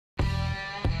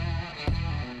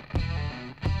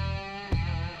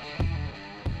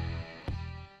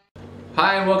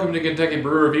Hi and welcome to Kentucky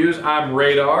Brew Reviews. I'm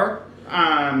Radar.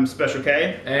 I'm Special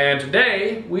K. And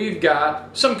today we've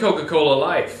got some Coca-Cola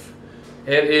Life.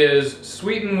 It is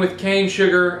sweetened with cane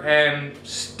sugar and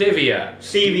stevia.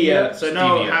 So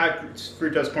no high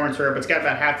fructose corn syrup. It's got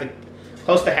about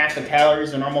close to half the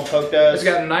calories a normal Coke does. It's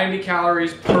got 90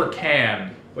 calories per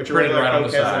can. Which a regular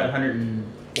Coke has at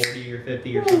 140 or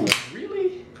 50 or something.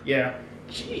 Really? Yeah.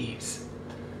 Jeez.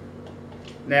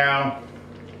 Now,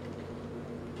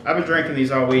 I've been drinking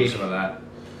these all week. Some of that.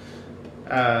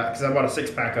 Because I bought a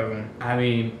 6-pack of them. I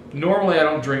mean, normally I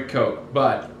don't drink Coke,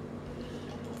 but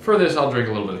for this I'll drink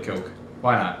a little bit of Coke.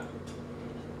 Why not?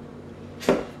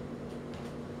 It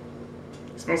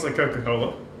smells like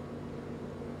Coca-Cola.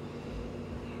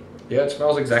 Yeah, it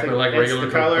smells exactly like regular Coca-Cola.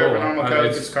 It's the color of a normal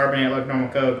Coke. It's carbonated like normal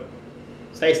Coke.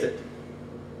 Let's taste it.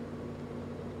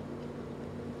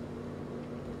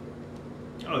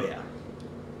 Oh yeah.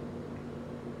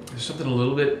 There's something a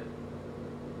little bit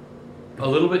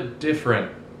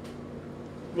different.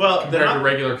 Well, compared to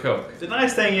regular Coke. The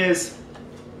nice thing is,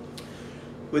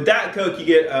 with Diet Coke, you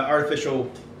get artificial.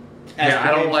 Yeah,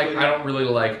 I don't really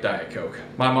like Diet Coke.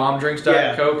 My mom drinks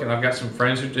Diet Coke, and I've got some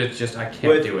friends who just I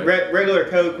can't do it. Regular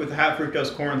Coke with high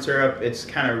fructose corn syrup, it's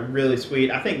kind of really sweet.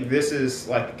 I think this is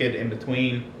like a good in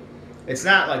between. It's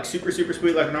not like super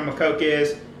sweet like a normal Coke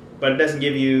is, but it doesn't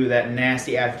give you that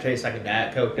nasty aftertaste like a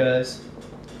Diet Coke does.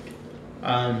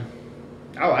 I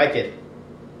like it.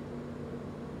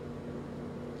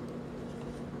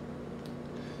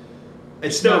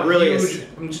 It's still really huge.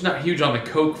 I'm just not huge on the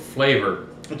Coke flavor.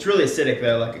 It's really acidic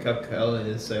though, like a Coca-Cola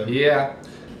is. So yeah,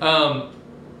 I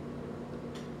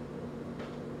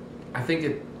think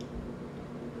it.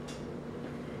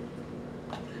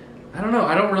 I don't know.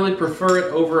 I don't really prefer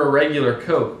it over a regular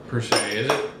Coke per se. Is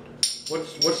it?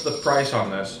 What's the price on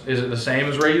this? Is it the same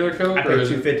as regular Coke? I paid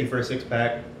 $2.50 for a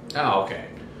 6-pack. Oh, okay.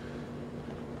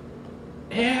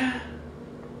 Yeah.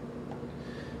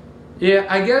 Yeah,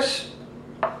 I guess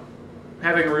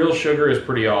having real sugar is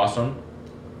pretty awesome.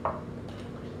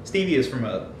 Stevia is from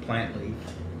a plant leaf.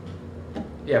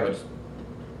 Yeah, but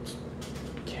it's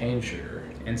cane sugar.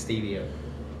 And stevia.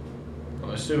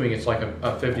 I'm assuming it's like a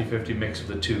 50-50 mix of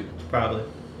the two. Probably.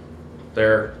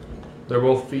 They're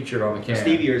both featured on the can.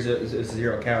 Stevia is a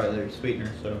 0 calorie sweetener,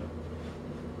 so.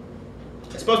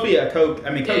 It's supposed to be a Coke. I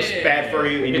mean, Coke's bad for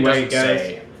you any way it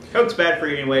goes. Coke's bad for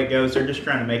you any way it goes. They're just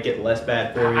trying to make it less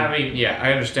bad for you. I mean, yeah,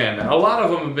 I understand that. A lot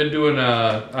of them have been doing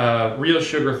real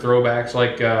sugar throwbacks,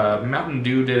 like Mountain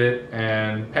Dew did it,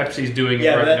 and Pepsi's doing it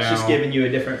right now. Yeah, that's just giving you a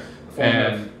different form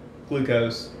of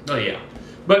glucose. Oh yeah,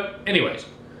 but anyways,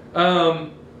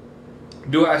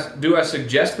 do I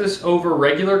suggest this over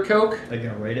regular Coke? Are you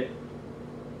gonna rate it?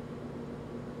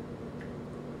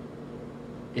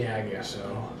 Yeah, I guess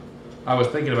so. I was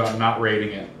thinking about not rating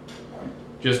it.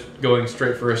 Just going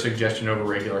straight for a suggestion over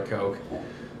regular Coke.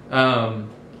 Am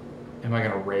I going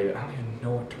to rate it? I don't even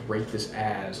know what to rate this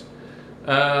as.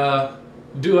 What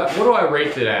do I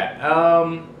rate it at?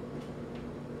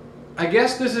 I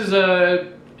guess this is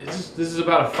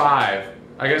about a 5.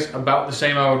 I guess about the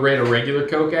same I would rate a regular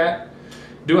Coke at.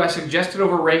 Do I suggest it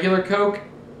over regular Coke?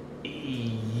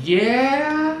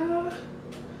 Yeah.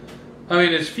 I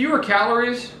mean, it's fewer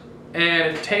calories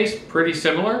and it tastes pretty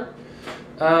similar.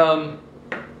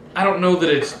 I don't know that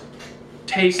it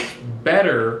tastes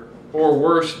better or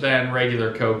worse than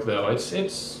regular Coke though. It's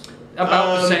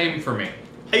about the same for me.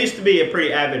 I used to be a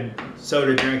pretty avid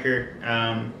soda drinker,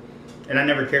 and I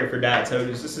never cared for diet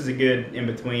sodas. This is a good in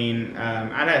between.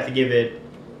 I'd have to give it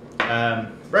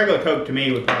regular Coke to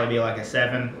me would probably be like a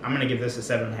 7. I'm gonna give this a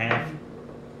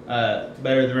 7.5.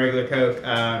 Better than regular Coke.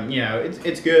 You know,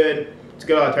 it's good. It's a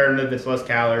good alternative. It's less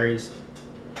calories,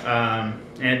 and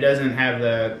it doesn't have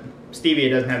the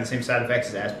stevia. Doesn't have the same side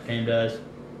effects as aspartame does.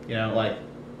 You know, like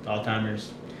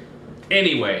Alzheimer's.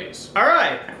 Anyways, all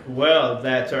right. Well,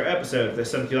 that's our episode. If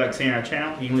there's something you'd like to see on our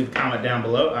channel, you can leave a comment down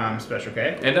below. I'm Special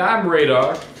K, and I'm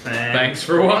Radar. Thanks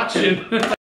for watching.